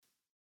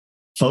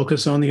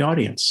focus on the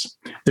audience.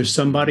 There's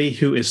somebody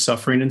who is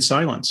suffering in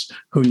silence,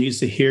 who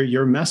needs to hear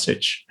your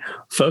message.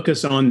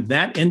 Focus on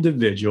that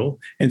individual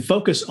and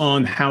focus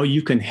on how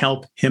you can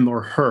help him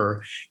or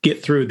her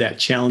get through that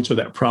challenge or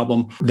that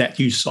problem that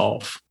you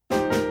solve.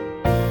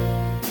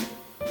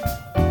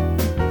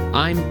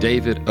 I'm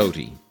David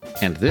Tate,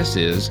 and this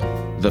is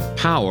The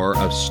Power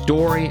of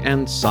Story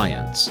and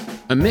Science,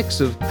 a mix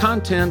of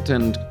content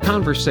and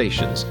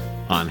conversations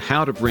on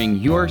how to bring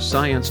your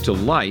science to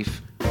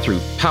life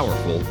through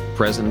powerful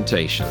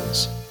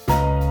presentations.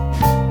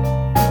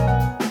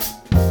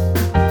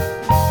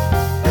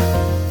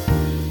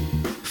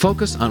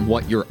 Focus on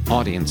what your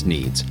audience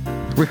needs.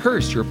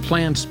 Rehearse your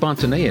planned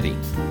spontaneity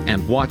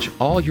and watch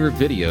all your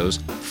videos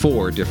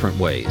 4 different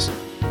ways.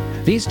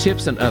 These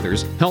tips and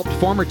others helped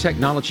former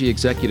technology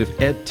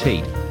executive Ed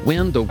Tate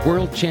win the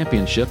World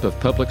Championship of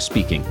Public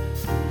Speaking.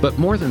 But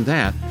more than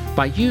that,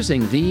 by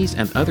using these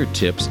and other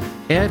tips,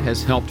 Ed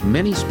has helped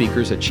many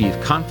speakers achieve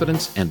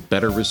confidence and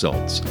better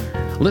results.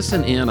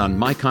 Listen in on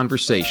my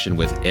conversation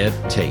with Ed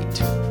Tate.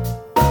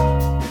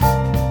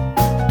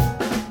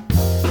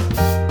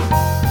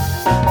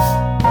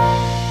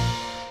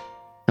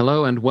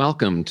 Hello and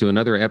welcome to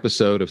another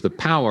episode of The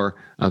Power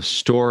of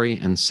Story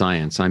and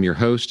Science. I'm your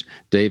host,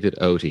 David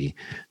Tate.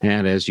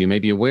 And as you may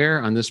be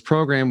aware, on this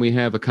program, we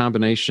have a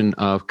combination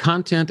of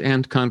content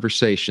and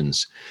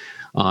conversations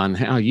on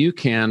how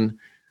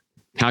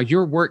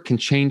your work can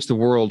change the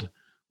world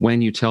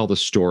when you tell the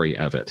story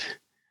of it.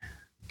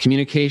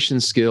 Communication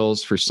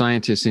skills for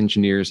scientists,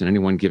 engineers, and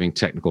anyone giving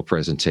technical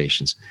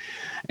presentations.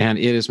 And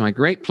it is my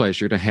great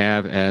pleasure to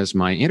have as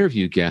my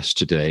interview guest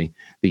today,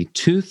 the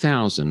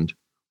 2000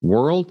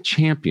 World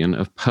Champion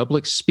of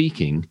Public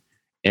Speaking,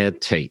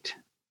 Ed Tate.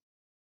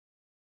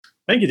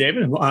 Thank you,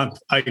 David.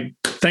 I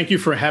thank you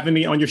for having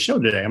me on your show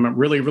today. I'm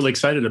really, really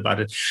excited about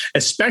it,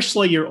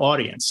 especially your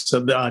audience, so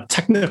the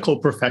technical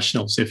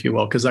professionals, if you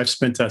will, because I've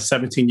spent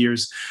 17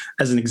 years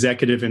as an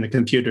executive in the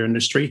computer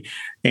industry.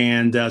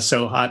 And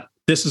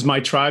this is my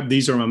tribe.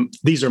 These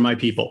are my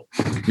people.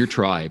 Your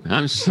tribe.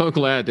 I'm so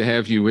glad to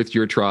have you with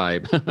your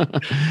tribe.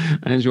 I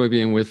enjoy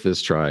being with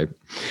this tribe.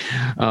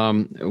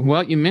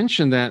 Well, you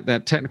mentioned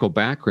that technical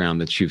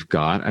background that you've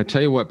got. I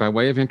tell you what, by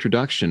way of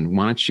introduction,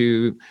 why don't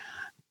you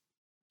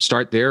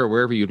start there or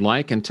wherever you'd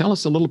like and tell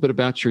us a little bit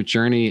about your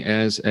journey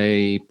as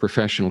a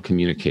professional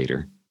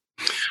communicator.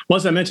 Well,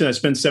 as I mentioned, I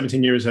spent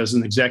 17 years as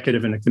an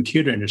executive in the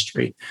computer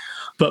industry,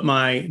 but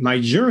my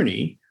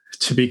journey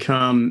to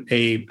become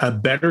a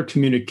better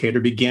communicator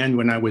began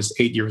when I was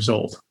 8 years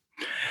old.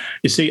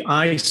 You see,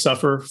 I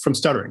suffer from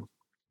stuttering,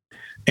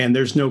 and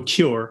there's no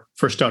cure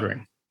for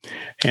stuttering.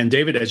 And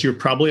David, as you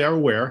probably are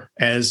aware,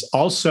 as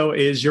also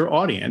is your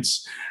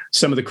audience,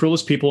 some of the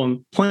cruelest people on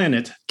the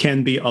planet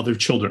can be other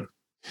children.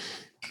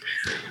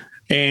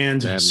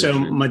 And so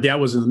my dad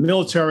was in the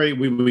military.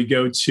 We would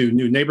go to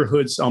new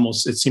neighborhoods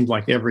almost, it seemed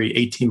like every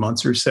 18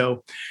 months or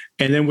so.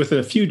 And then within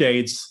a few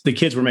days, the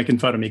kids were making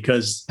fun of me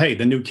because, hey,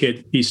 the new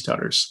kid, he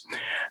stutters.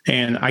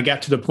 And I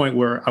got to the point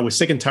where I was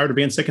sick and tired of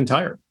being sick and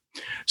tired.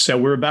 So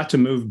we're about to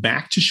move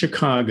back to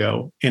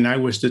Chicago. And I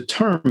was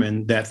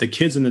determined that the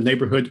kids in the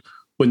neighborhood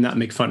would not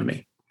make fun of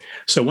me.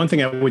 So one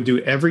thing I would do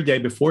every day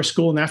before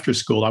school and after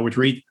school, I would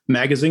read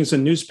magazines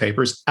and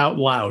newspapers out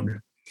loud,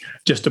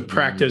 just to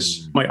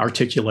practice my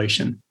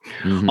articulation.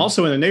 Mm-hmm.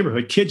 Also in the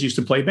neighborhood, kids used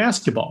to play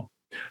basketball.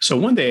 So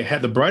one day I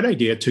had the bright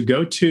idea to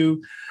go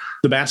to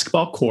the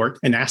basketball court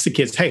and ask the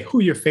kids, hey, who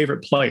are your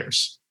favorite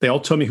players? They all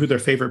told me who their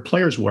favorite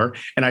players were.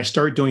 And I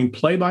started doing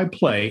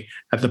play-by-play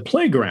at the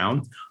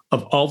playground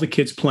of all the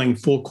kids playing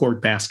full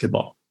court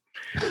basketball.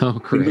 Oh,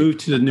 great. We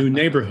moved to the new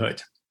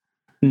neighborhood.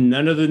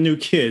 None of the new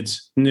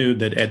kids knew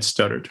that Ed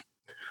stuttered.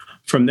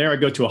 From there, I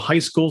go to a high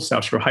school,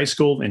 South Shore High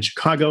School in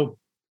Chicago.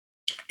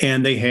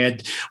 And we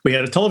had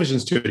a television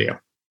studio.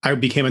 I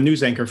became a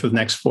news anchor for the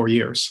next 4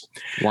 years.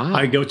 Wow.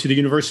 I go to the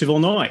University of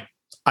Illinois.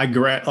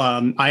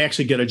 I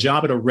actually get a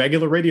job at a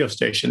regular radio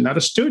station, not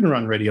a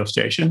student-run radio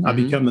station. Mm-hmm. I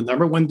become the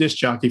 #1 disc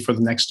jockey for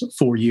the next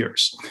 4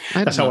 years.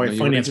 That's how I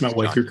financed my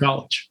way through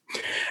college.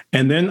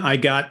 And then I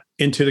got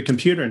into the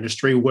computer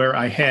industry where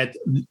I had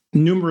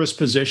numerous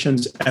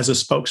positions as a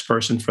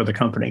spokesperson for the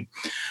company.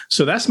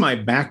 So that's my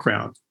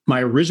background.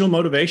 My original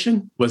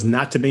motivation was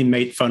not to be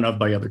made fun of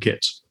by other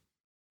kids.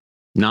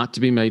 Not to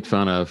be made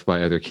fun of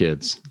by other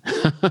kids.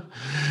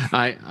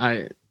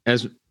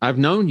 As I've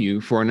known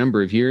you for a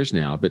number of years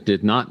now, but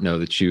did not know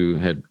that you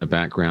had a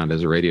background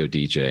as a radio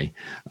DJ,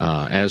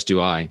 as do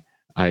I.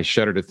 I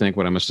shudder to think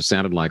what I must have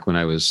sounded like when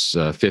I was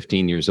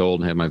 15 years old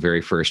and had my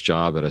very first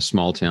job at a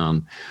small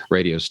town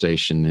radio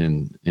station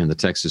in the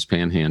Texas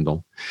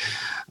Panhandle.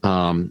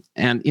 And,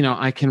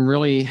 I can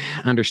really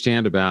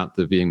understand about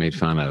the being made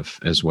fun of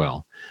as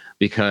well,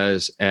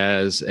 because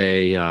as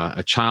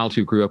a child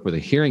who grew up with a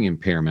hearing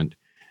impairment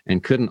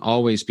and couldn't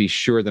always be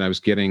sure that I was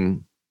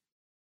getting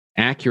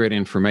accurate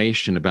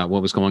information about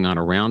what was going on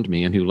around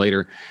me, and who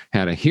later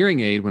had a hearing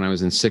aid when I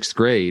was in 6th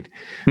grade,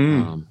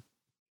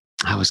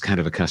 I was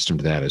kind of accustomed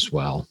to that as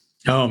well.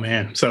 Oh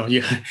man! So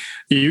you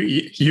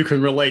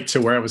can relate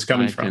to where I was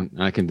coming from.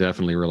 I can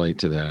definitely relate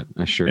to that.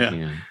 I sure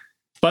can.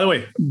 By the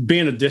way,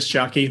 being a disc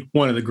jockey,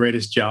 one of the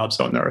greatest jobs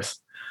on earth.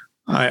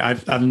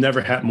 I've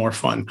never had more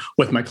fun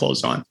with my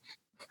clothes on.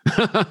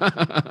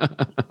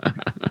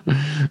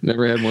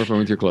 Never had more fun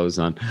with your clothes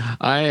on.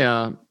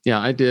 I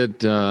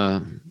did.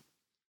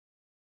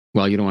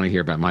 Well, you don't want to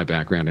hear about my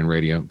background in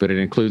radio, but it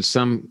includes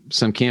some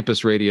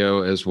campus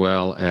radio as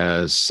well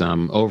as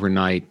some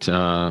overnight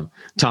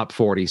top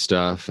 40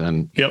 stuff.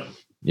 And yep.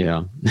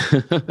 Yeah,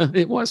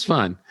 it was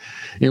fun.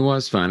 It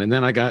was fun. And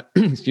then I got,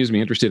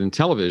 interested in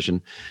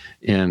television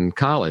in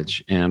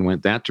college and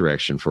went that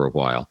direction for a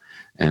while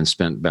and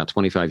spent about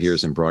 25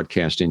 years in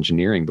broadcast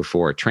engineering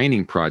before a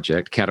training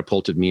project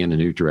catapulted me in a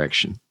new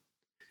direction.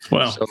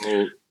 Wow. So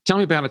tell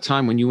me about a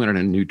time when you went in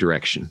a new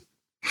direction.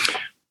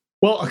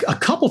 Well, a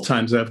couple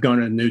times I've gone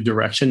in a new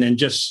direction. And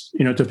just,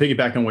 to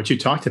piggyback on what you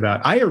talked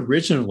about, I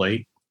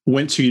originally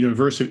went to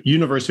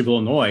University of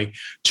Illinois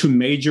to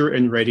major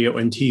in radio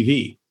and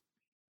TV.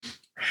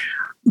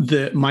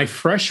 My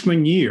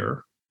freshman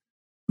year,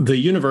 the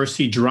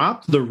university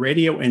dropped the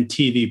radio and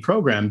TV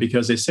program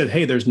because they said,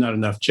 hey, there's not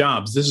enough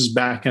jobs. This is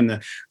back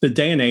in the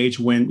day and age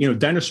when,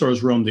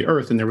 dinosaurs roamed the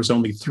earth and there was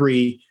only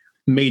 3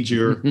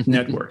 major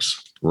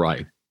networks.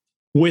 Right.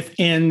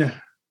 Within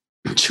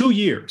 2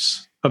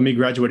 years of me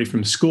graduating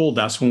from school,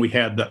 that's when we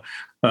had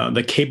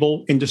the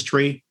cable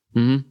industry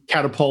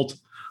catapult,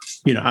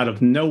 out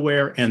of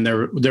nowhere. And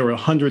there were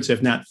hundreds,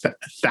 if not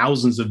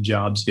thousands of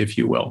jobs, if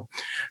you will.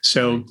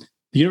 So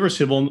the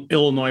University of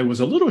Illinois was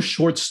a little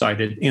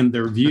short-sighted in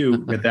their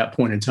view at that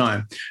point in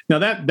time. Now,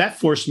 that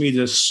forced me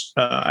to,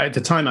 at the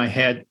time I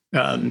had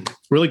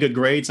really good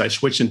grades. I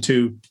switched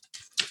into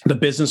the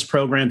business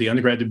program, the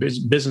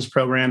undergraduate business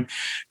program,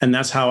 and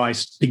that's how I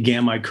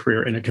began my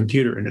career in the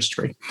computer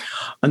industry.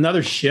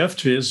 Another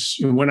shift is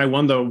when I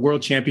won the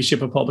World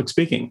Championship of Public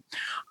Speaking.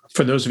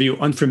 For those of you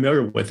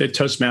unfamiliar with it,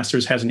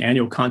 Toastmasters has an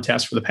annual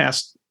contest for the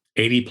past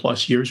 80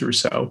 plus years or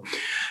so.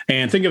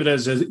 And think of it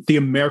as the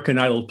American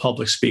Idol of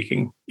public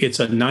speaking.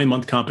 It's a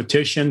 9-month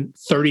competition,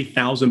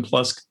 30,000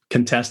 plus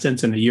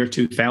contestants. In the year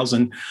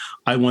 2000,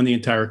 I won the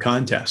entire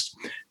contest.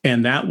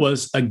 And that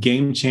was a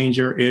game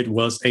changer. It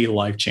was a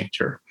life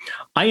changer.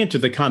 I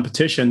entered the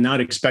competition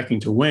not expecting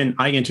to win.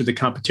 I entered the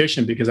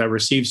competition because I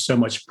received so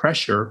much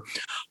pressure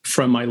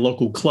from my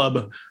local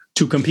club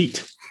to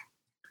compete.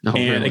 Oh,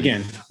 and really?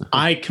 Again,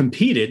 I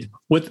competed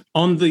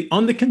on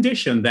the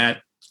condition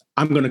that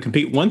I'm going to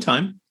compete one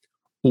time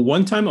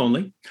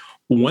only.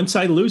 Once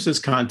I lose this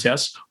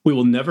contest, we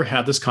will never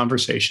have this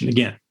conversation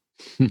again.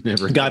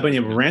 Never. A guy by the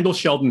name of Randall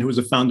Sheldon, who was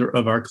a founder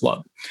of our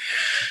club.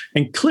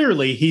 And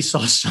clearly he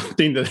saw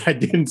something that I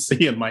didn't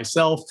see in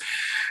myself.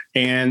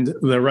 And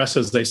the rest,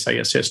 as they say,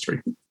 is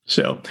history.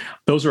 So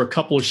those are a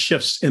couple of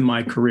shifts in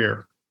my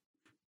career.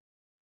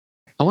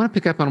 I want to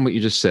pick up on what you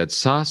just said.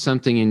 Saw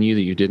something in you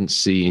that you didn't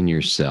see in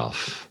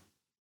yourself.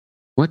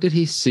 What did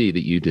he see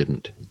that you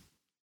didn't?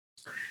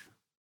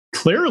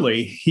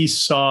 Clearly, he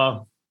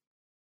saw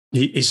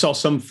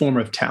some form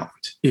of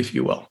talent, if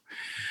you will.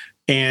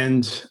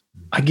 And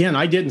again,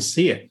 I didn't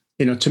see it.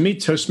 To me,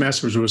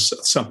 Toastmasters was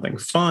something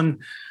fun,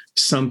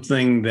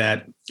 something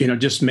that,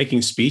 just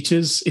making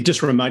speeches. It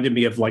just reminded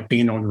me of like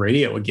being on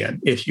radio again,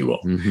 if you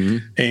will. Mm-hmm.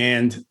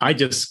 And I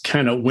just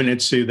kind of went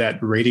into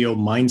that radio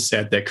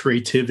mindset, that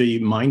creativity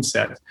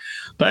mindset.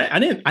 But I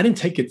didn't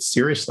take it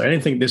seriously. I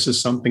didn't think this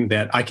is something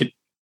that I could,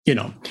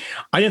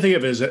 I didn't think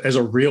of it as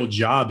a real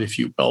job, if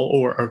you will,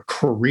 or a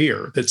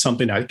career. That's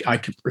something I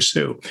could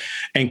pursue.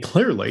 And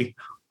clearly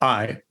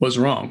I was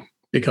wrong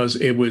because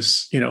it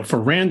was, for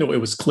Randall,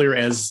 it was clear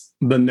as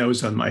the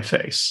nose on my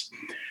face.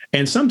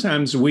 And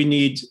sometimes we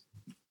need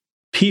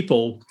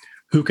people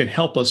who can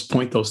help us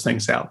point those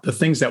things out, the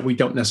things that we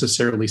don't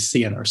necessarily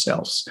see in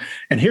ourselves.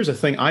 And here's the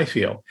thing I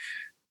feel.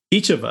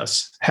 Each of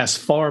us has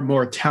far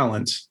more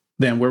talent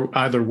than we're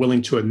either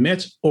willing to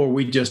admit or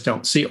we just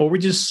don't see, or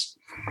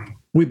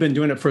we've been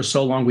doing it for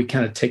so long, we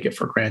kind of take it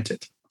for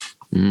granted.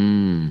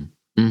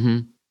 Mm-hmm.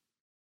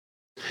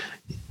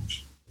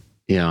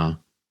 Yeah,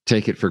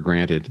 take it for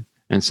granted.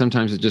 And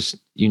sometimes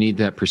you need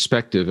that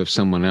perspective of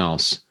someone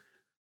else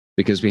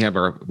because we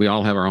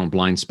all have our own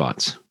blind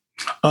spots.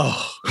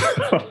 Oh,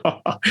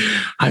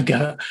 I've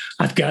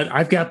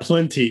got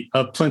plenty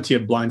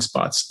of blind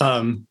spots.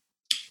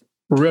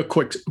 Real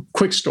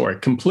quick story,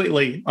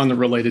 completely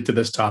unrelated to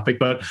this topic,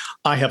 but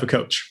I have a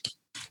coach.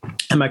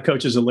 And my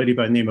coach is a lady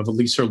by the name of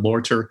Lisa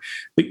Lorter.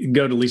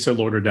 Go to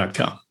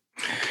lisalorter.com.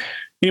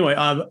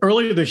 Anyway,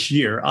 earlier this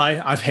year,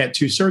 I've had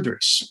 2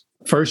 surgeries.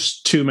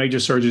 First 2 major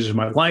surgeries in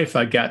my life,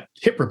 I got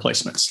hip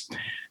replacements.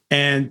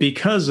 And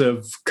because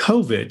of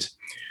COVID,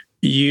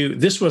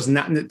 this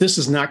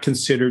is not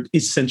considered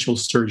essential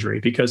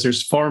surgery because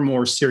there's far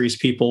more serious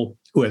people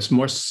who has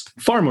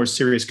far more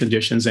serious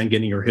conditions than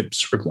getting your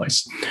hips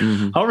replaced.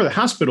 Mm-hmm. However, the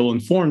hospital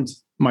informed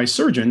my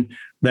surgeon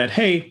that,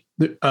 hey,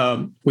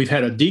 we've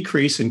had a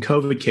decrease in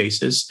COVID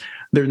cases.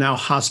 There are now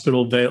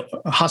hospital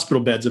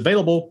beds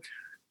available.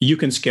 You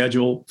can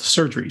schedule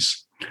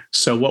surgeries.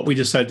 So what we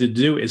decided to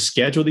do is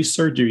schedule these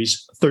surgeries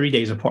 30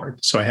 days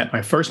apart. So I had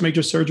my first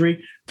major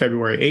surgery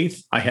February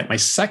 8th. I had my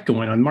second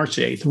one on March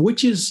 8th,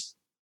 which is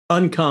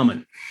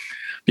uncommon.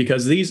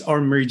 because these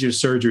are major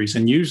surgeries,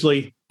 and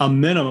usually a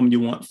minimum you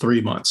want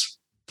 3 months.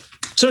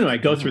 So anyway, I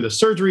go through the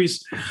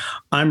surgeries.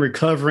 I'm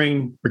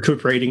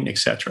recuperating,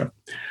 etc.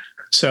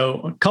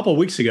 So a couple of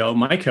weeks ago,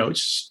 my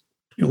coach,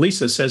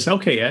 Lisa, says,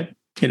 "Okay, Ed,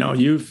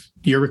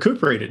 you're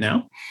recuperated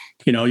now.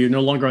 You're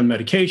no longer on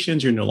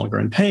medications. You're no longer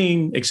in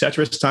pain,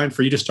 etc. It's time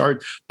for you to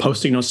start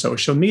posting on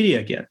social media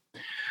again."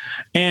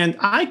 And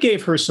I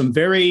gave her some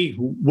very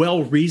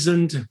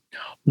well-reasoned,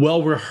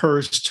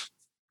 well-rehearsed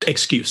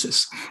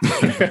excuses.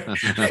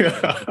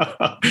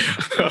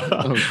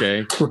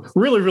 Okay.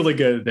 Really, really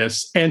good at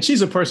this. And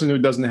she's a person who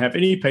doesn't have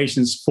any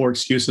patience for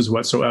excuses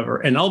whatsoever.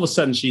 And all of a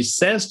sudden she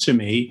says to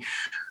me,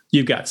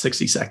 "You've got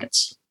 60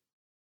 seconds.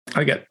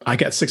 I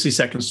got 60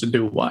 seconds to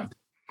do what?"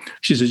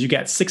 She says, "You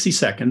got 60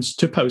 seconds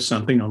to post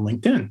something on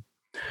LinkedIn."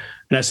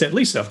 And I said,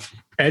 "Lisa,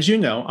 as you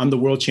know, I'm the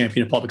world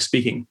champion of public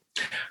speaking.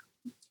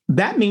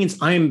 That means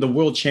I am the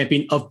world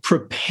champion of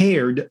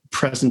prepared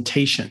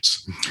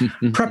presentations."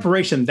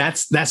 Preparation,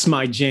 that's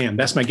my jam.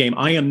 That's my game.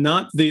 I am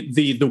not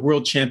the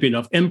world champion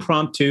of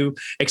impromptu,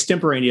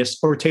 extemporaneous,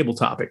 or table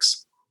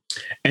topics.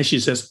 And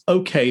she says,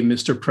 "Okay,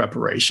 Mr.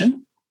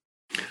 Preparation,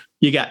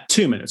 you got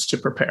 2 minutes to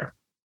prepare.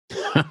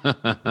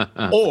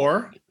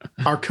 Or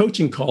our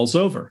coaching call's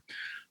over."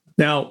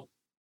 Now,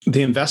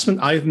 the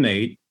investment I've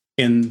made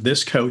in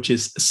this coach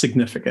is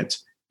significant.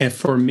 And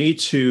for me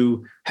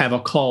to have a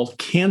call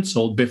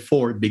canceled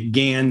before it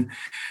began,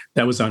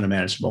 that was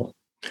unimaginable.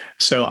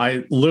 So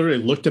I literally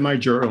looked at my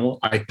journal.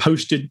 I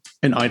posted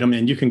an item,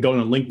 and you can go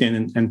on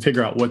LinkedIn and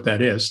figure out what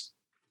that is,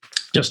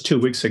 just 2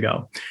 weeks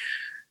ago.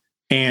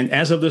 And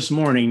as of this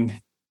morning,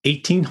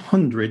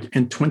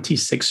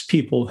 1,826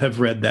 people have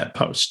read that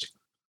post.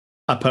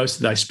 A post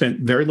that I spent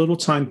very little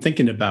time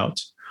thinking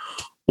about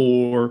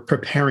or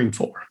preparing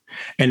for.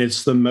 And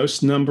it's the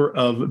most number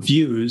of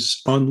views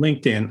on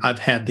LinkedIn I've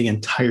had the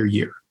entire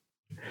year.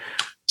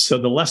 So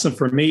the lesson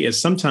for me is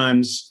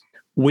sometimes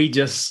we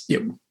just,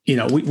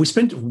 we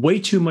spend way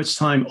too much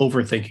time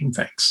overthinking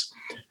things.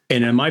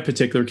 And in my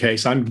particular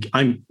case, I'm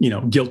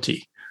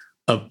guilty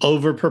of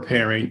over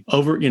preparing,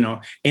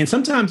 and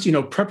sometimes,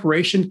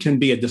 preparation can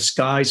be a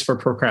disguise for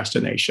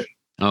procrastination.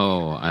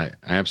 Oh, I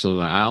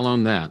absolutely, I'll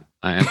own that.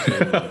 I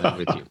absolutely own that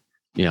with you.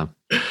 Yeah.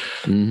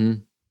 Mm-hmm.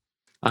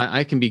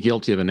 I can be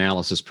guilty of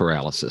analysis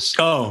paralysis.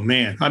 Oh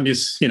man, I'm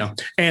just,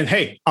 and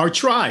hey, our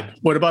tribe.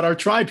 What about our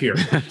tribe here?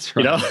 That's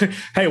right.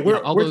 Hey,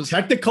 we're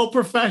technical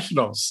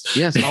professionals.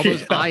 Yes, all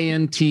those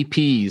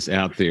INTPs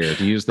out there,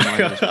 to use the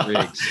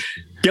Myers-Briggs.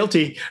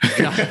 Guilty.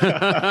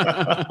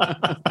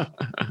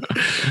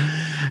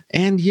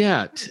 And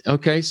yet,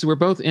 okay, so we're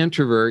both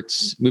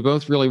introverts. We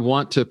both really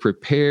want to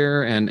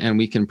prepare, and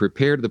we can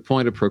prepare to the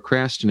point of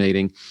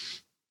procrastinating.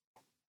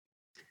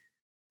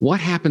 What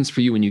happens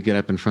for you when you get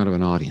up in front of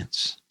an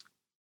audience?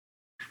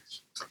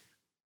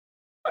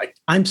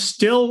 I'm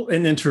still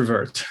an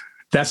introvert.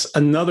 That's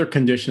another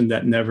condition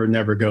that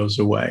never goes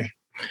away.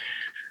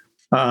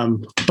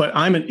 But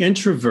I'm an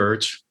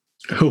introvert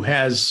who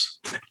has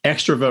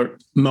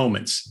extrovert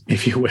moments,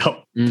 if you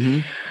will. Mm-hmm.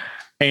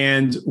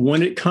 And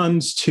when it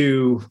comes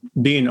to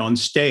being on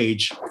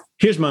stage,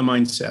 here's my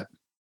mindset.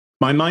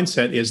 My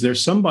mindset is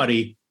there's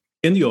somebody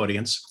in the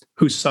audience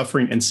who's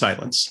suffering in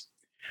silence.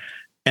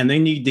 And they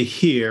need to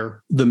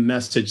hear the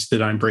message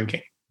that I'm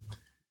bringing.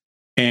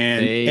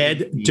 And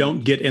Ed,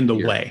 don't get in the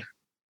way.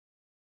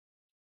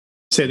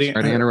 Sorry to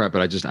interrupt,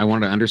 but I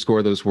wanted to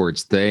underscore those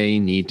words. They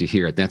need to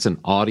hear it. That's an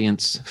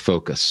audience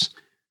focus.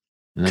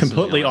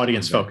 Completely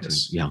audience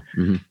focus. Yeah.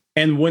 Mm-hmm.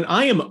 And when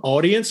I am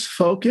audience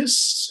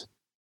focused,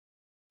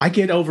 I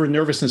get over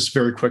nervousness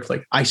very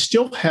quickly. I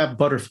still have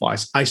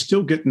butterflies. I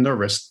still get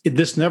nervous.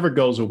 This never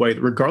goes away,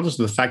 regardless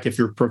of the fact if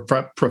you're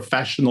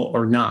professional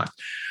or not.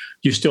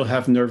 You still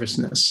have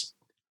nervousness.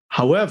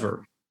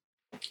 However,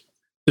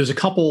 there's a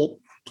couple,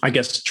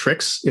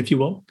 tricks, if you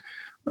will.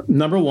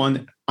 Number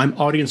one, I'm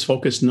audience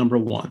focused, number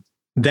one.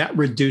 That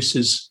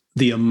reduces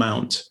the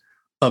amount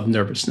of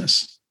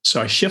nervousness.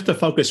 So I shift the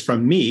focus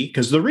from me,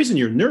 because the reason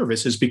you're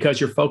nervous is because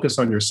you're focused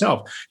on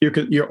yourself.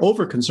 You're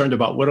over concerned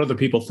about what other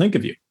people think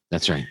of you.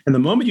 That's right. And the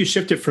moment you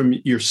shift it from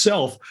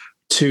yourself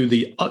to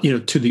the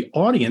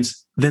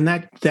audience, then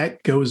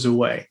that goes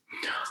away.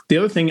 The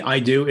other thing I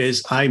do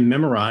is I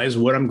memorize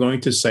what I'm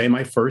going to say in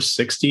my first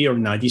 60 or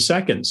 90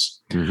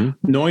 seconds. Mm-hmm.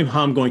 Knowing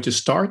how I'm going to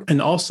start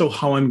and also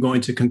how I'm going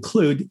to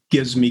conclude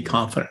gives me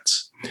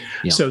confidence.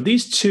 Yeah. So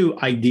these two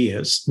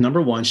ideas, number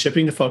one,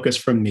 shifting the focus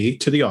from me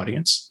to the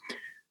audience.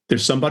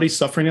 There's somebody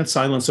suffering in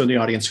silence in the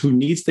audience who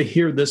needs to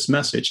hear this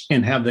message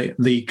and have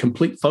the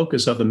complete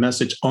focus of the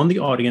message on the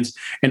audience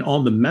and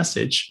on the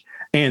message,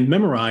 and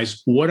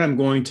memorize how I'm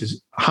going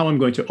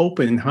to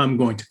open and how I'm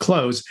going to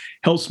close,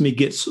 helps me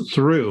get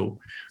through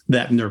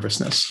that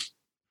nervousness.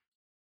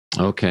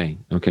 Okay.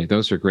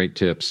 Those are great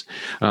tips.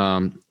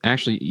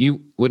 Actually,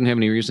 you wouldn't have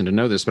any reason to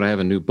know this, but I have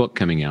a new book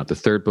coming out, the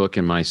third book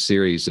in my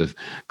series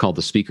called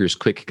The Speaker's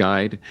Quick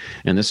Guide.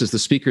 And this is the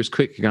Speaker's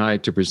Quick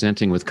Guide to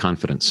Presenting with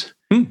Confidence.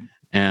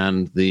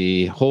 And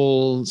the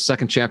whole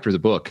second chapter of the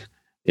book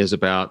is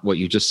about what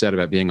you just said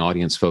about being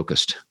audience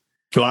focused.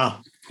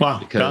 Wow. Wow.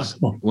 Because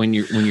when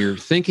you're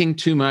thinking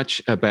too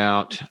much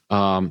about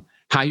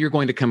how you're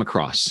going to come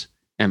across,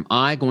 am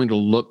I going to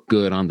look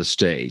good on the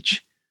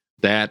stage?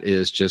 That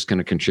is just going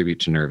to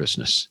contribute to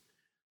nervousness.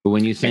 But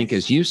when you think,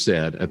 as you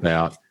said,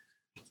 about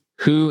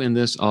who in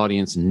this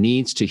audience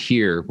needs to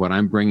hear what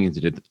I'm bringing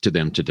to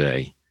them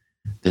today,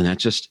 then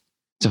it's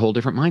a whole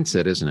different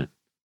mindset, isn't it?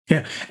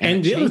 Yeah,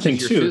 and the other thing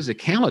your too,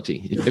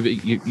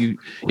 physicality.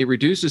 It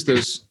reduces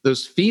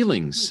those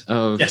feelings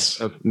of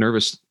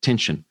nervous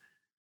tension.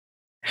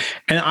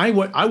 And I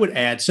would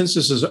add, since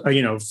this is,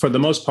 for the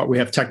most part, we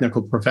have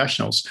technical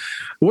professionals,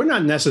 we're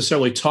not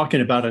necessarily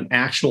talking about an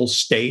actual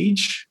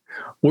stage.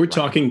 We're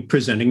talking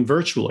presenting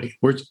virtually.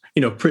 We're,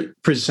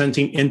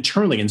 presenting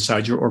internally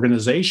inside your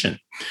organization.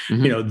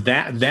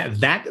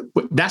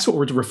 Mm-hmm. That's what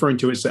we're referring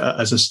to as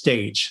a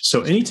stage.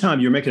 So anytime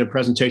you're making a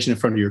presentation in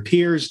front of your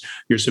peers,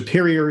 your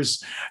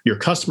superiors, your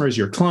customers,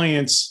 your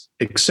clients,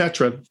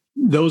 etc.,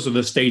 those are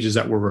the stages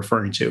that we're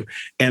referring to.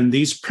 And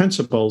these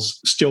principles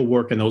still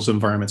work in those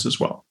environments as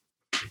well.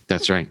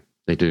 That's right.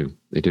 They do.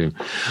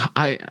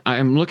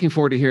 I'm looking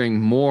forward to hearing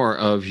more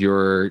of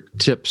your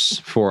tips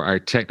for our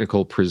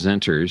technical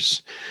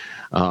presenters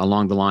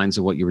along the lines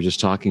of what you were just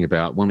talking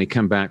about when we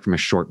come back from a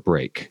short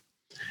break.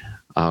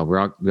 We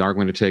are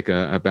going to take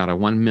about a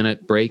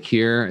 1-minute break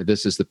here.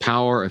 This is The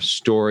Power of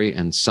Story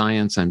and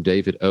Science. I'm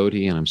David Ode,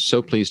 and I'm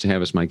so pleased to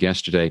have as my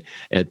guest today,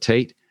 Ed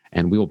Tate,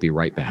 and we will be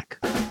right back.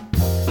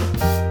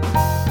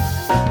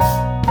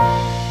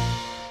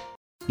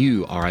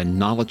 You are a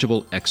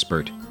knowledgeable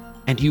expert,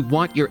 and you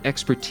want your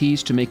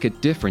expertise to make a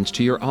difference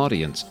to your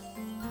audience,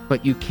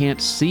 but you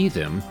can't see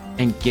them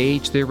and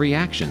gauge their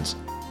reactions.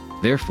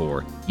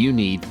 Therefore, you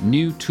need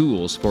new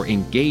tools for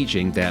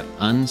engaging that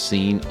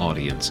unseen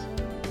audience.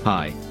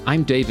 Hi,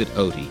 I'm David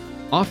Ode,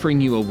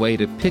 offering you a way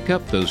to pick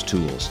up those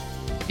tools.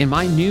 In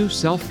my new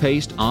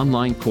self-paced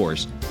online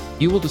course,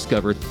 you will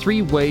discover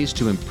 3 ways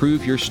to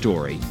improve your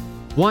story,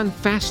 1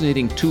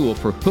 fascinating tool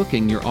for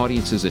hooking your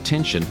audience's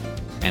attention,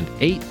 and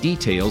 8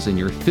 details in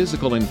your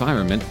physical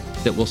environment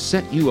that will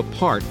set you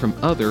apart from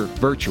other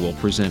virtual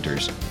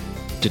presenters.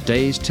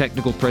 Today's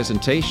technical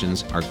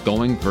presentations are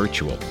going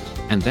virtual,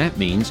 and that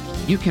means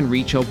you can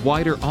reach a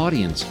wider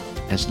audience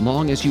as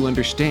long as you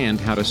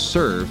understand how to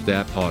serve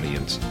that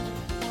audience.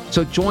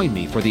 So join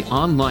me for the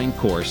online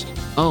course,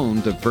 Own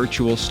the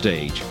Virtual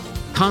Stage.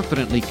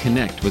 Confidently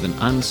connect with an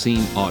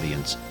unseen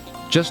audience.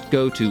 Just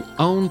go to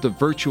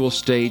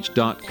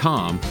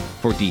ownthevirtualstage.com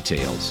for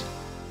details.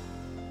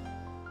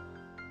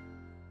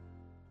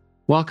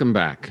 Welcome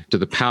back to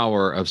The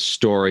Power of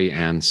Story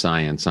and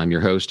Science. I'm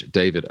your host,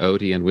 David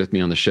Ode, and with me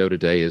on the show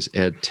today is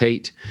Ed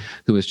Tate,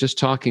 who was just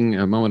talking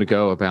a moment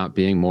ago about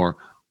being more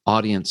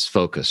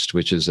audience-focused,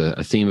 which is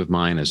a theme of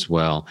mine as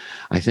well.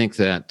 I think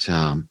that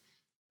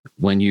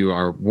when you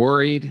are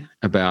worried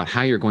about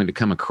how you're going to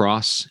come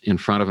across in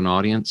front of an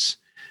audience,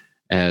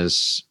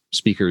 as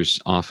speakers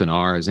often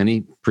are, as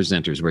any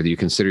presenters, whether you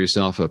consider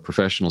yourself a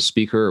professional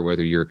speaker or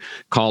whether you're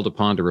called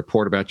upon to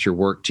report about your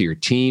work to your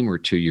team or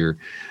to your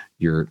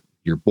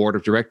board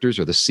of directors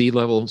or the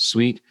C-level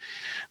suite,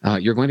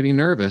 you're going to be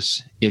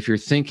nervous if you're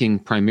thinking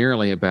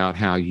primarily about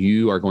how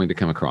you are going to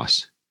come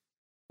across.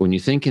 When you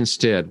think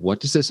instead, what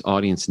does this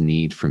audience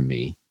need from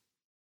me?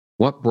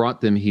 What brought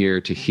them here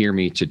to hear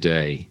me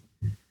today?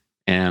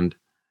 And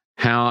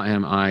how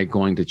am I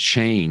going to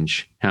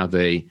change how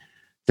they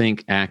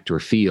think, act, or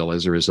feel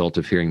as a result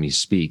of hearing me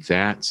speak?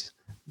 That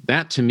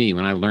to me,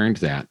 when I learned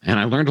that, and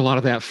I learned a lot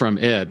of that from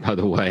Ed, by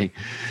the way,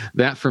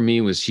 that for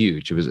me was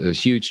huge. It was a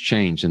huge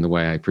change in the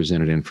way I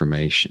presented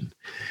information.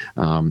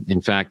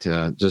 In fact,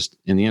 just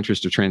in the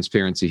interest of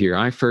transparency here,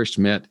 I first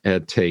met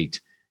Ed Tate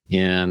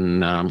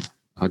in, I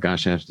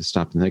have to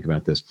stop and think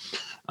about this.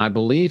 I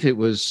believe it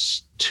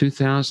was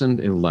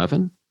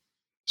 2011.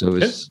 So it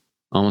was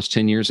almost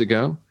 10 years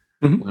ago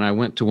when I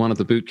went to one of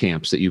the boot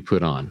camps that you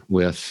put on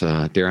with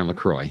Darren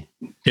LaCroix.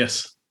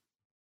 Yes.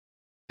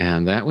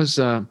 And that was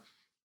a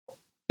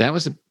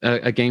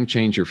game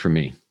changer for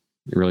me.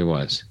 It really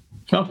was.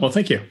 Oh, well,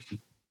 thank you.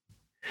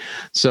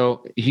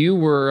 So you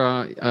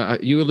were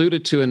you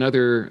alluded to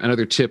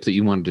another tip that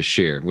you wanted to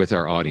share with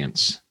our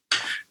audience.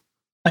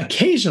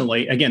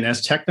 Occasionally, again,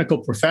 as technical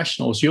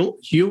professionals,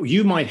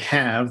 you might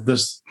have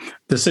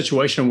the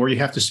situation where you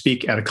have to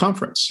speak at a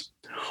conference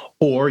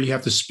or you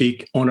have to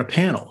speak on a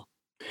panel.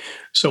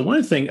 So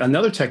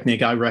another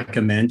technique I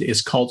recommend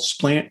is called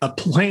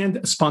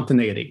planned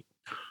spontaneity.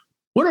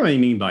 What do I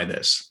mean by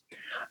this?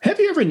 Have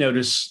you ever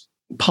noticed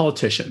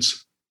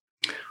politicians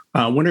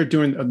when they're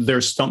doing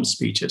their stump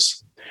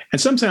speeches? And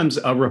sometimes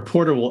a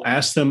reporter will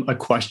ask them a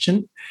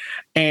question,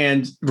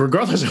 and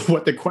regardless of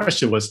what the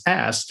question was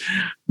asked,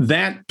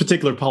 that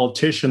particular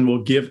politician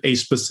will give a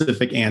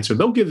specific answer.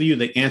 They'll give you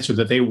the answer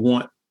that they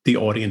want the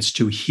audience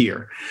to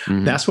hear.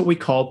 Mm-hmm. That's what we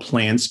call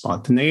planned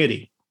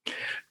spontaneity.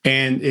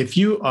 And if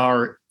you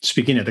are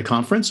speaking at a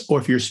conference or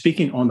if you're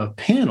speaking on a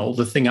panel,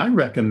 the thing I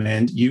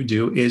recommend you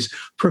do is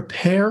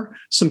prepare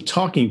some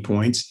talking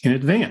points in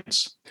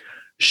advance.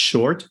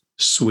 Short,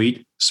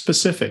 sweet,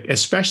 specific,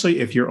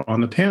 especially if you're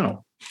on the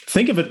panel.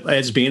 Think of it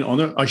as being on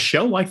a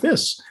show like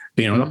this.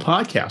 being on a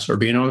podcast or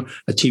being on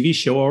a TV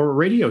show or a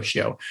radio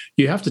show.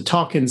 You have to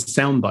talk in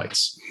sound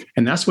bites.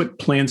 And that's what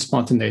planned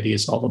spontaneity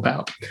is all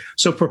about.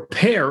 So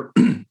prepare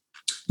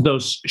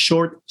those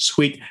short,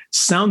 sweet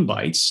sound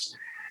bites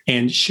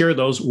and share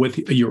those with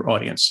your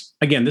audience.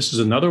 Again, this is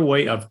another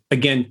way of,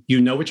 again,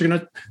 you know what you're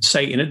going to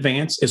say in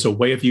advance. Is a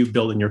way of you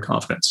building your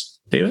confidence.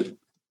 David?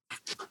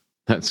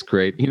 That's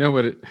great. You know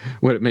what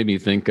it made me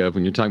think of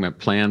when you're talking about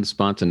planned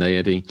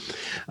spontaneity?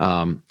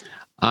 When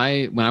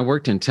I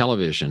worked in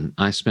television,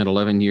 I spent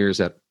 11 years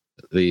at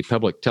the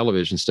public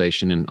television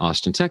station in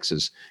Austin,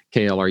 Texas,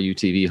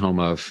 KLRU-TV, home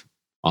of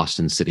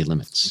Austin City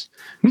Limits.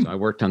 So I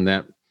worked on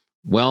that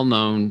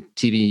well-known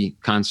TV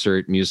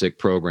concert music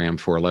program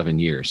for 11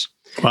 years.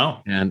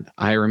 Wow. And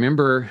I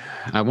remember,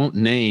 I won't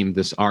name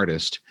this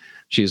artist.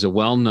 She's a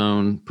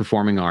well-known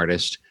performing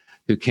artist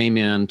who came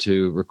in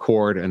to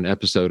record an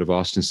episode of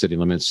Austin City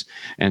Limits.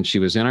 And she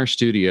was in our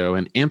studio,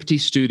 an empty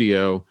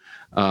studio,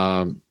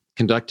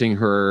 conducting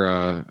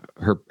her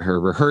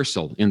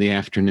rehearsal in the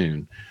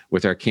afternoon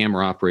with our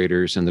camera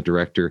operators and the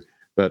director,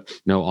 but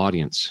no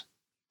audience.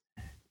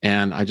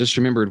 And I just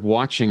remembered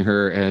watching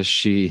her as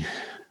she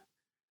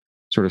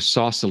sort of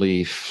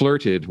saucily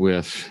flirted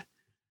with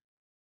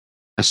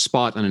a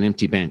spot on an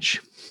empty bench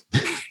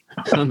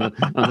on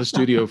the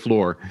studio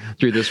floor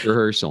through this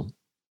rehearsal.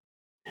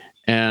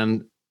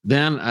 And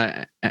then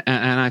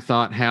I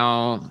thought,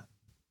 how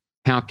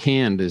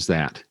canned is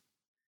that?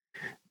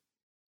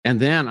 And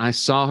then I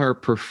saw her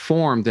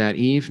perform that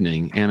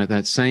evening, and at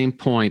that same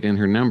point in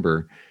her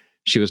number,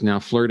 she was now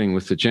flirting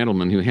with the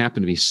gentleman who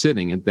happened to be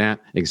sitting at that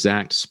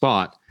exact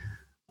spot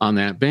on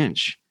that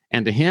bench.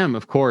 And to him,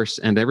 of course,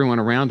 and everyone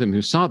around him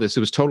who saw this, it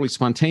was totally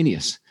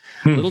spontaneous.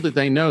 Little did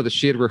they know that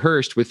she had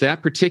rehearsed with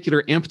that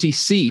particular empty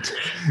seat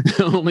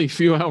only a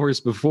few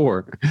hours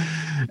before.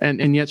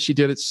 And yet she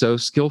did it so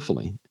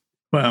skillfully.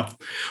 Wow.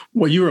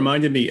 Well, you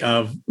reminded me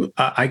of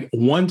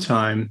one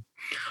time,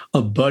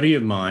 a buddy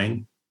of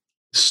mine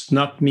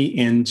snuck me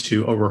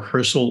into a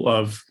rehearsal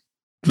of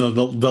the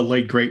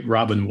late, great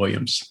Robin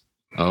Williams.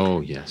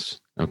 Oh,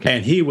 yes. Okay.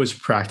 And he was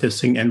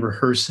practicing and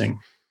rehearsing.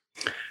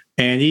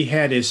 And he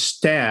had his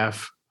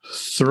staff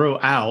throw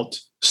out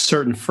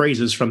certain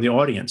phrases from the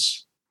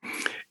audience.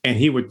 And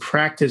he would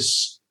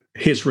practice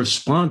his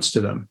response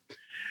to them.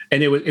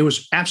 And it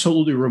was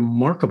absolutely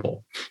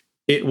remarkable.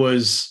 It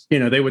was,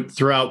 they would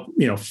throw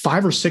out,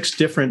 5 or 6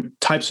 different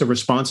types of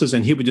responses.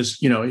 And he would just,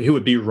 he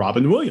would be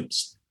Robin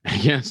Williams.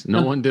 Yes.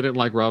 No one did it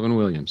like Robin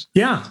Williams.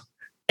 Yeah.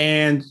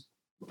 And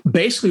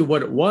basically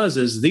what it was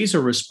is these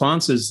are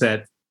responses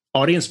that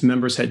audience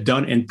members had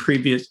done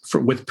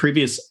with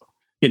previous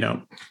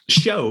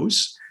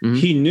shows. Mm-hmm.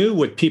 He knew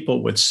what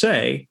people would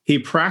say. He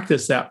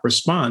practiced that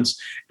response.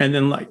 And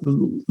then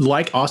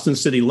like Austin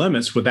City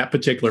Limits with that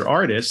particular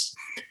artist,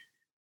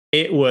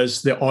 it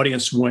was the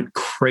audience went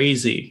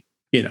crazy,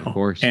 Of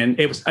course. And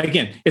it was,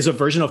 again, is a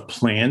version of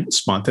planned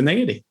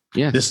spontaneity.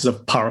 Yeah. This is a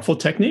powerful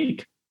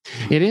technique.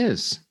 It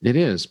is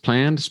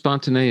planned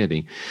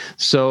spontaneity.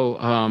 So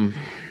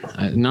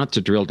not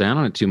to drill down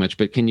on it too much,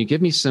 but can you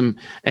give me some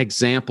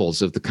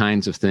examples of the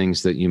kinds of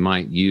things that you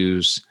might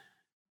use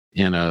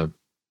in a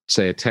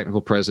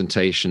technical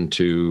presentation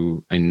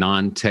to a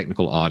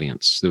non-technical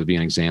audience? That would be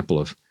an example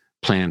of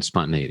planned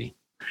spontaneity.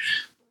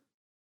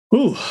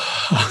 Ooh,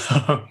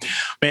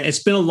 man,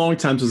 it's been a long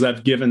time since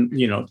I've given,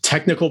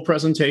 technical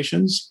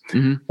presentations,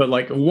 but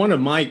like one of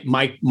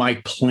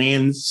my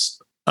plans,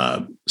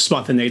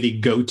 spontaneity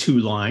go-to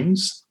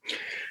lines,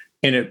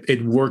 and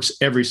it works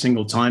every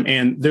single time.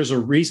 And there's a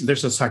reason,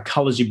 there's a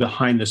psychology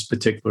behind this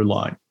particular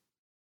line,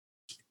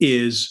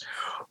 is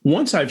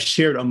once I've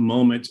shared a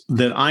moment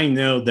that I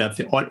know that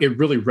it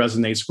really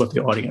resonates with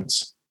the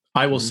audience,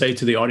 I will say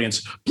to the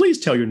audience, please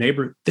tell your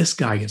neighbor, this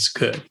guy is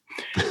good.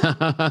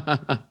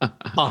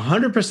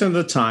 100% of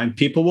the time,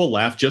 people will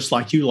laugh just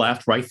like you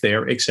laughed right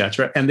there,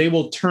 etc. And they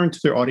will turn to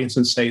their audience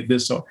and say,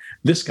 this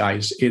guy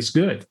is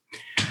good.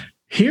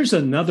 Here's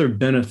another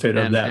benefit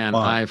of that and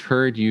line. I've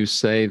heard you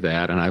say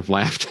that, and I've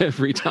laughed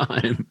every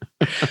time.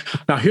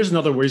 Now, here's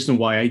another reason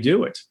why I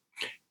do it,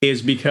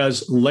 is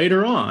because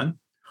later on,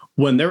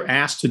 when they're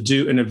asked to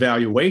do an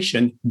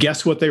evaluation,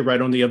 guess what they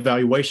write on the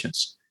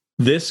evaluations?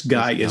 This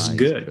guy is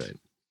good.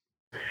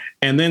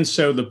 And then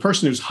so the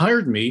person who's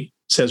hired me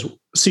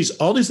sees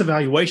all these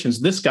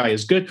evaluations, this guy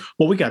is good.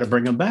 Well, we got to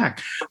bring him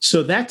back.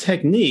 So that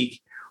technique,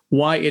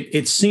 why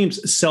it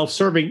seems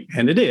self-serving,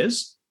 and it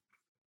is,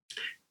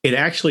 it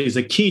actually is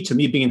a key to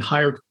me being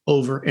hired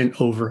over and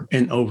over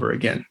and over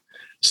again.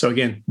 So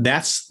again,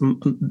 that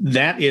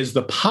is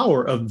the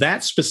power of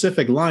that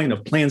specific line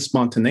of planned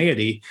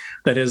spontaneity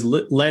that has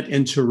led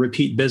into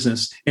repeat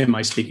business in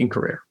my speaking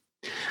career.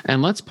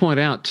 And let's point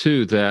out,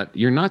 too, that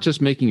you're not just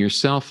making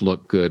yourself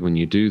look good when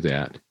you do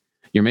that.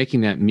 You're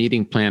making that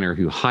meeting planner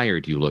who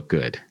hired you look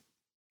good.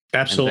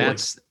 Absolutely.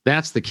 And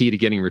that's the key to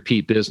getting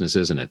repeat business,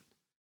 isn't it?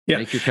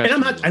 Yeah.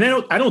 And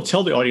I don't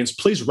tell the audience,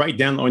 please write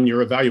down on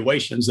your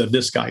evaluations that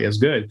this guy is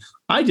good.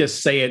 I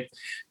just say it,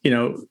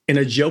 in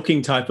a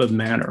joking type of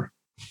manner.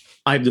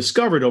 I've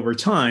discovered over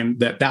time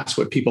that that's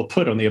what people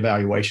put on the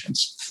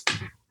evaluations.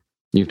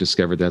 You've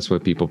discovered that's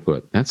what people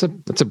put. That's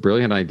a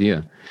brilliant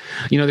idea.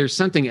 There's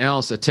something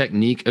else, a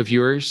technique of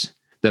yours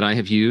that I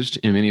have used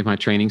in many of my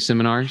training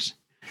seminars.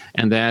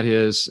 And that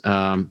is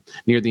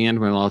near the end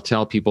when I'll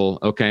tell people,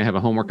 okay, I have a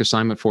homework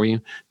assignment for you.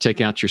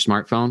 Take out your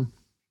smartphone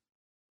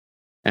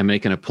and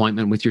make an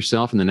appointment with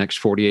yourself in the next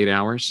 48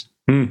 hours.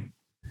 And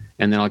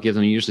then I'll give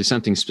them usually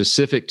something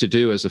specific to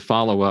do as a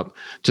follow-up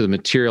to the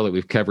material that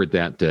we've covered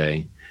that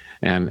day.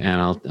 And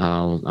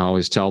I'll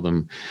always tell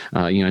them,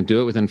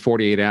 do it within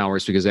 48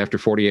 hours, because after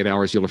 48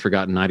 hours, you'll have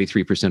forgotten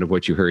 93% of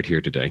what you heard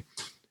here today.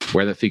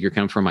 Where that figure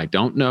comes from, I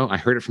don't know. I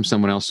heard it from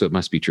someone else, so it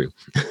must be true.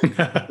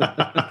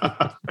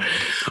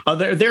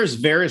 There's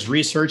various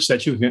research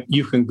that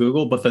you can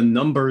Google, but the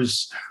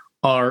numbers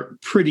are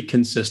pretty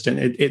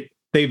consistent.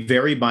 They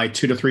vary by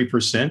 2 to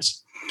 3%.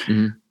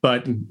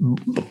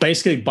 But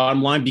basically,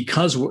 bottom line,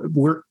 because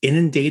we're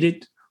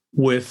inundated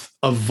with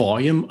a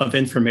volume of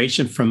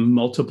information from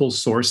multiple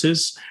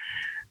sources,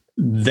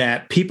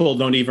 that people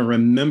don't even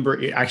remember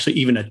actually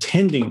even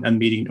attending a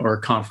meeting or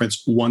a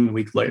conference 1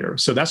 week later.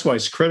 So that's why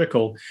it's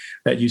critical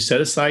that you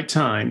set aside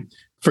time.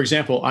 For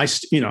example,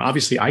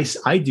 obviously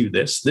I do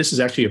this. This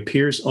actually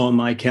appears on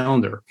my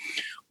calendar.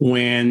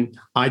 When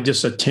I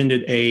just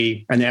attended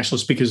a National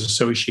Speakers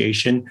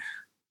Association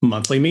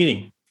monthly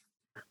meeting.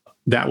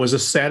 That was a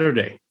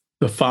Saturday.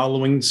 The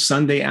following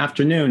Sunday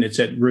afternoon, it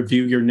said,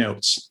 review your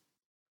notes.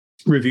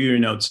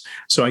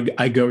 So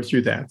I go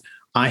through that.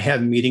 I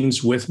have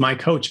meetings with my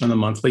coach on a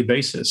monthly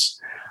basis.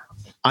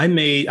 I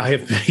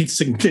have made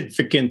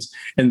significant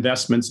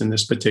investments in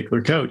this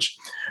particular coach.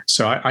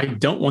 So I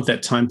don't want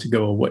that time to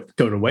go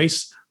to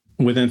waste.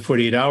 Within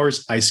 48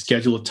 hours, I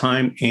schedule a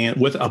time and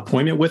with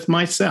appointment with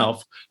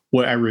myself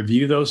where I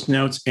review those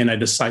notes and I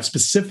decide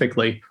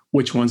specifically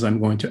which ones I'm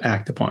going to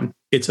act upon.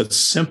 It's a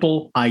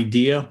simple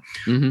idea,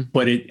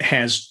 but it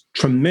has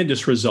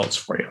tremendous results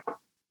for you.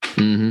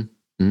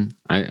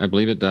 I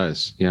believe it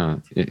does. Yeah.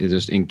 It's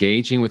just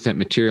engaging with that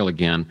material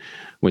again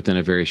within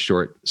a very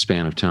short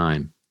span of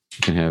time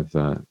can have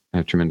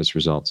tremendous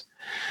results.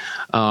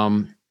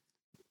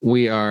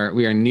 We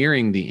are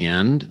nearing the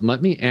end.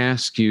 Let me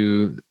ask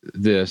you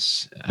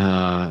this,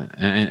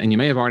 and you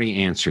may have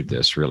already answered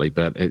this, really,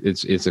 but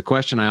it's a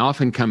question I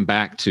often come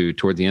back to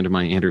toward the end of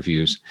my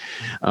interviews.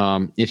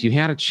 If you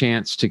had a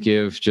chance to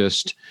give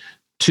just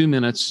 2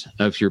 minutes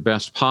of your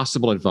best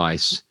possible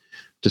advice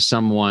to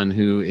someone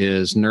who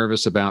is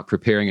nervous about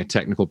preparing a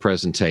technical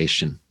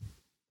presentation,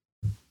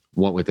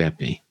 what would that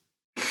be?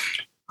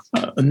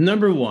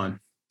 Number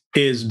one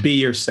is be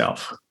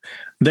yourself.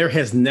 There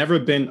has never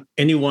been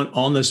anyone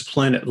on this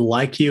planet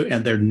like you,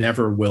 and there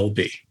never will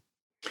be.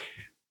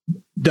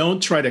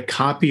 Don't try to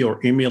copy or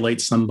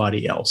emulate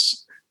somebody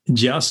else.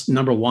 Just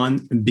number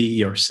one, be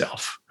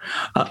yourself.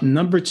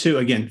 Number two,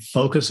 again,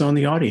 focus on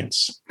the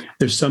audience.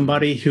 There's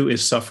somebody who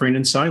is suffering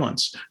in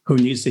silence, who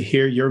needs to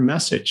hear your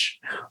message.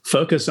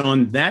 Focus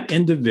on that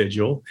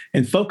individual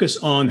and focus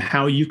on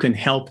how you can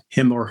help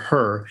him or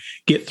her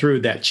get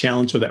through that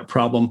challenge or that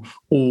problem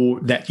or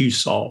that you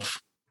solve.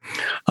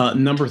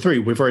 Number three,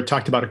 we've already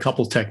talked about a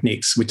couple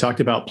techniques. We talked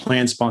about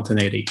planned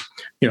spontaneity,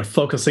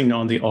 focusing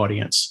on the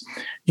audience.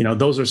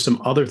 Those are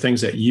some other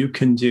things that you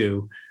can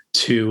do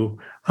to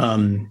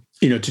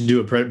do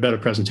a better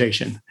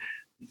presentation.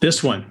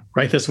 This one,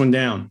 write this one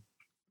down.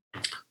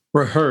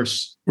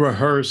 Rehearse,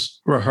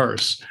 rehearse,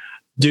 rehearse.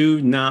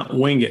 Do not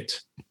wing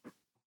it.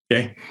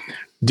 Okay?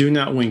 Do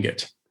not wing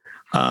it.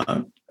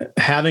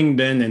 Having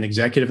been an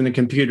executive in the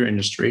computer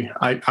industry,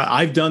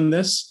 I've done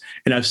this,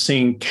 and I've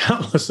seen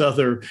countless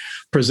other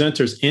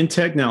presenters in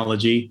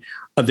technology.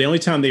 The only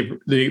time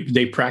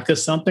they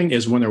practice something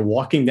is when they're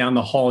walking down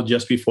the hall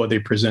just before they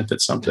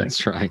presented something.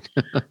 That's right.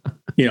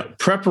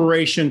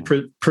 Preparation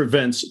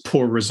prevents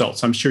poor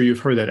results. I'm sure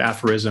you've heard that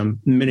aphorism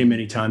many,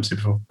 many times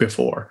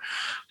before.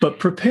 But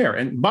prepare.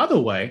 And by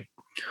the way,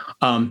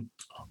 1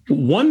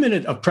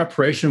 minute of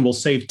preparation will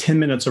save 10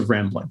 minutes of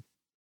rambling.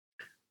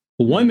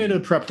 1 minute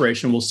of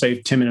preparation will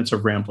save 10 minutes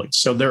of rambling.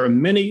 So there are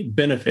many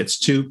benefits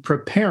to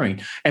preparing,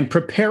 and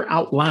prepare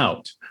out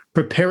loud.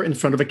 Prepare in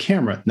front of a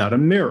camera, not a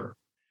mirror.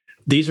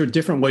 These are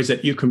different ways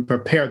that you can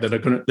prepare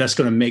that's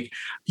going to make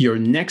your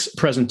next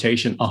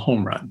presentation a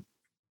home run.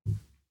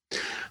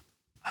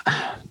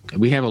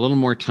 We have a little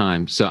more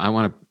time, so I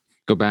want to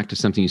go back to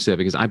something you said,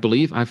 because I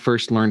believe I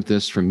first learned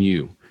this from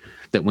you,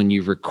 that when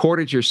you've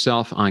recorded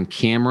yourself on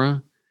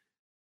camera,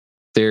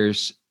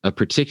 there's a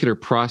particular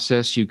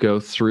process you go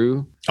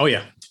through. Oh,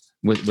 yeah.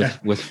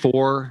 With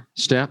 4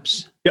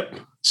 steps. Yep.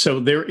 So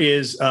there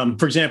is,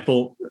 for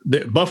example,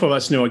 both of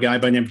us know a guy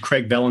by the name of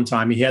Craig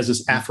Valentine. He has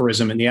this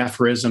aphorism, and the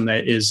aphorism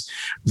that is,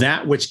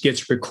 that which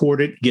gets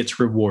recorded gets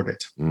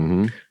rewarded.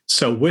 Mm-hmm.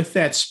 So with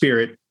that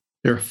spirit,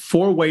 there are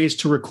 4 ways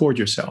to record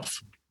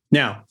yourself.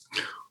 Now,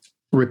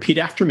 repeat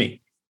after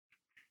me.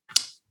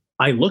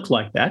 I look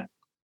like that.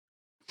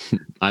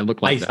 I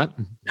look like that.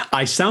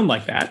 I sound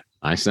like that.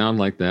 I sound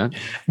like that.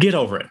 Get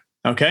over it.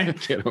 Okay.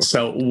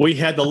 So we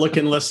had to look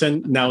and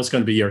listen. Now it's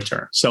going to be your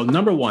turn. So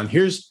number 1,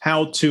 here's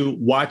how to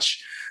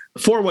watch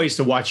 4 ways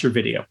to watch your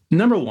video.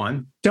 Number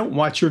 1, don't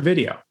watch your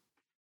video.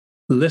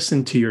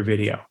 Listen to your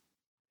video.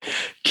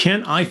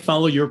 Can I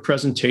follow your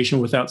presentation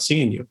without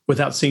seeing you,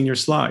 without seeing your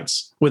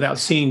slides, without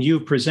seeing you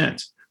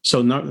present?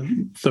 So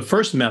the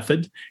first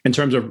method in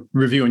terms of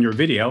reviewing your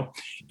video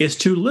is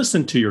to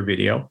listen to your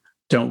video.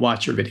 Don't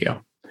watch your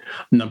video.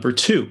 Number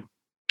 2,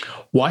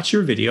 watch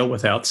your video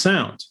without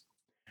sound.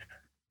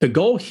 The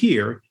goal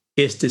here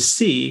is to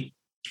see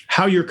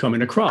how you're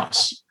coming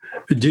across.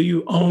 Do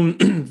you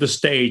own the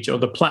stage or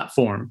the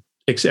platform,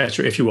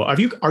 etc., if you will?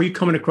 Are you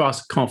coming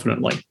across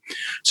confidently?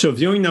 So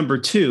viewing number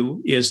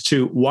 2 is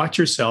to watch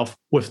yourself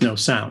with no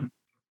sound.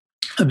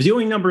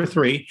 Viewing number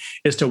 3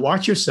 is to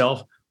watch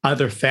yourself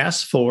either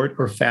fast forward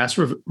or fast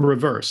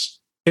reverse.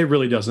 It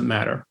really doesn't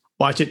matter.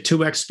 Watch it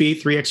 2x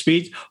speed, 3x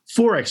speed,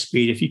 4x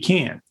speed if you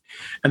can.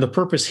 And the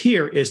purpose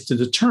here is to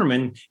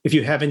determine if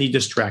you have any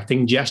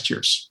distracting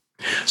gestures.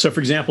 So,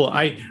 for example,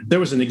 there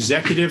was an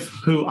executive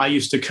who I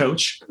used to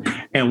coach,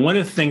 and one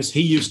of the things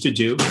he used to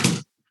do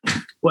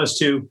was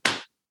to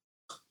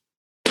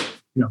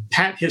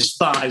pat his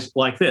thighs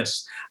like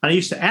this. And I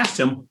used to ask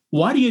him,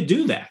 why do you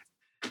do that?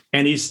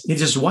 And he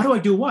says, why do I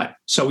do what?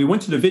 So we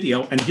went to the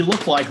video, and he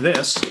looked like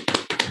this,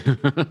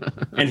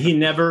 and he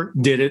never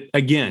did it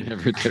again.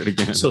 Never did it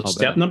again. So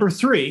step number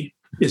 3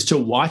 is to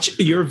watch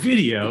your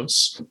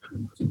videos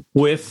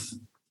with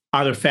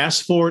either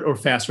fast forward or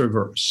fast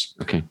reverse.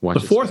 Okay. The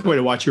fourth way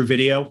to watch your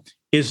video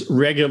is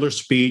regular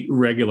speed,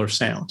 regular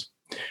sound.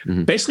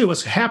 Mm-hmm. Basically,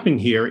 what's happening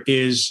here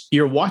is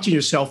you're watching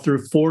yourself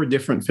through 4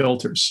 different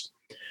filters.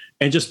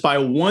 And just by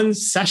one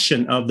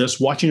session of this,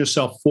 watching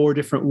yourself 4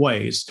 different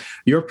ways,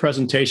 your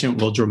presentation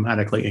will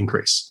dramatically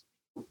increase.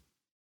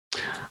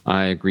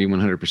 I agree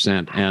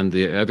 100%. And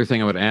the other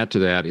thing I would add to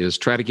that is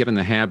try to get in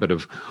the habit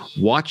of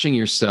watching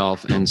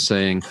yourself and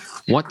saying,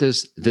 what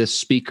does this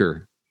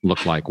speaker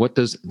look like? What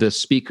does this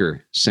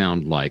speaker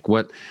sound like?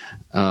 What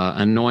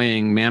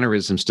annoying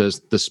mannerisms does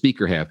the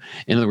speaker have?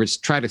 In other words,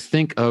 try to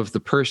think of the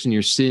person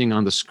you're seeing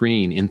on the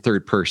screen in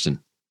third person.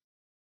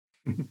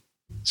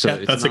 So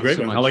that's a great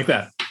one. I like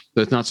that.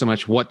 So it's not so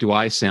much what do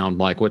I sound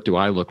like? What do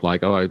I look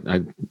like? Oh,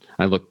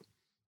 I look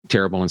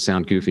terrible and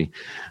sound goofy.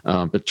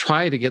 But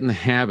try to get in the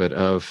habit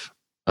of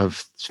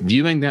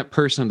viewing that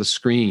person on the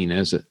screen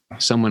as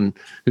someone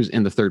who's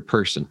in the third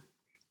person.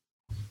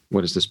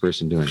 What is this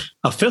person doing?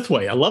 A 5th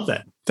way. I love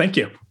that. Thank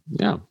you.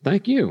 Yeah,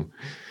 thank you.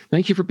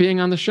 Thank you for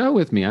being on the show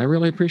with me. I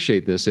really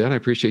appreciate this, Ed. I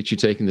appreciate you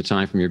taking the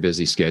time from your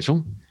busy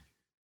schedule.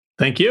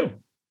 Thank you.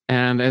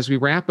 And as we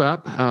wrap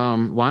up,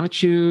 why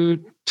don't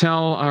you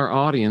tell our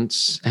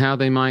audience how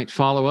they might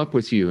follow up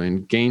with you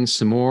and gain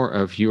some more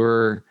of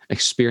your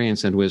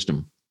experience and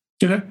wisdom?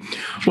 Okay.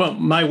 Well,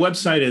 my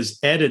website is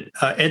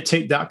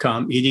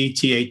edtate.com,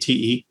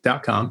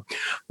 edtate.com.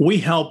 We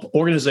help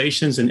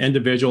organizations and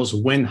individuals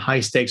win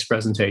high-stakes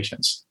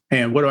presentations.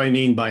 And what do I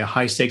mean by a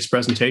high-stakes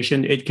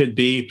presentation? It could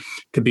be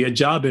a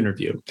job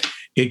interview.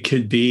 It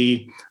could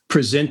be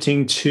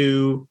presenting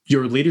to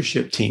your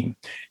leadership team.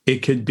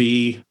 It could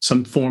be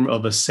some form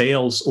of a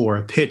sales or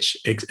a pitch,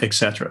 et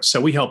cetera.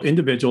 So we help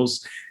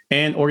individuals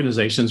and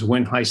organizations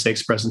win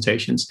high-stakes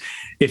presentations.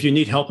 If you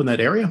need help in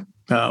that area,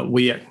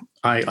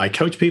 I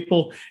coach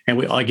people, and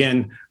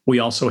we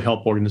also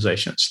help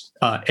organizations.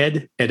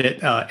 Ed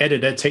at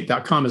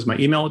edtate.com is my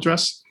email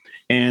address,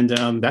 and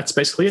that's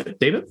basically it.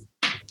 David?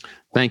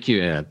 Thank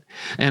you, Ed.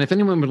 And if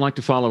anyone would like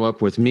to follow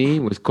up with me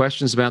with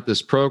questions about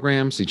this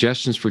program,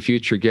 suggestions for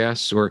future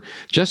guests, or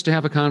just to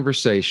have a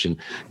conversation,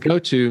 go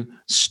to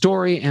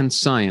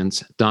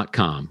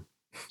storyandscience.com.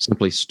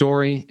 Simply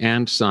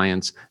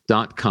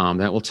storyandscience.com.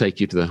 That will take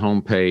you to the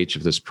homepage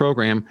of this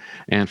program.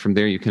 And from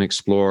there, you can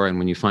explore. And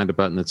when you find a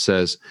button that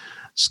says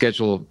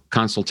schedule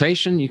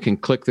consultation, you can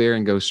click there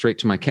and go straight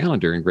to my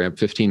calendar and grab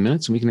 15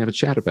 minutes, and we can have a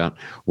chat about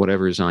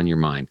whatever is on your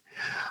mind.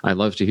 I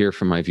love to hear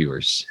from my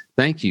viewers.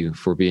 Thank you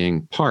for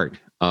being part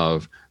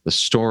of the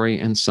Story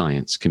and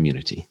Science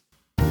community.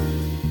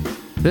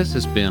 This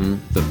has been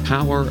The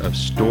Power of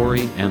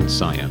Story and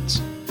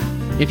Science.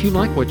 If you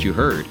like what you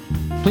heard,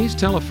 please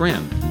tell a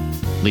friend.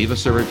 Leave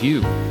us a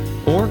review,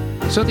 or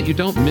so that you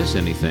don't miss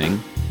anything,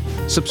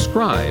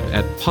 subscribe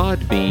at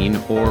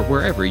Podbean or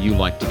wherever you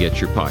like to get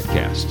your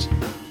podcasts.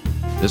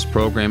 This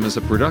program is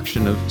a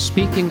production of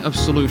Speaking of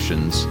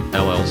Solutions,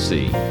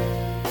 LLC.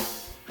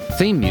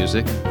 Theme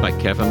music by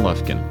Kevin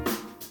Lufkin.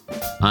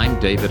 I'm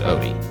David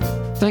Odie.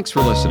 Thanks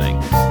for listening.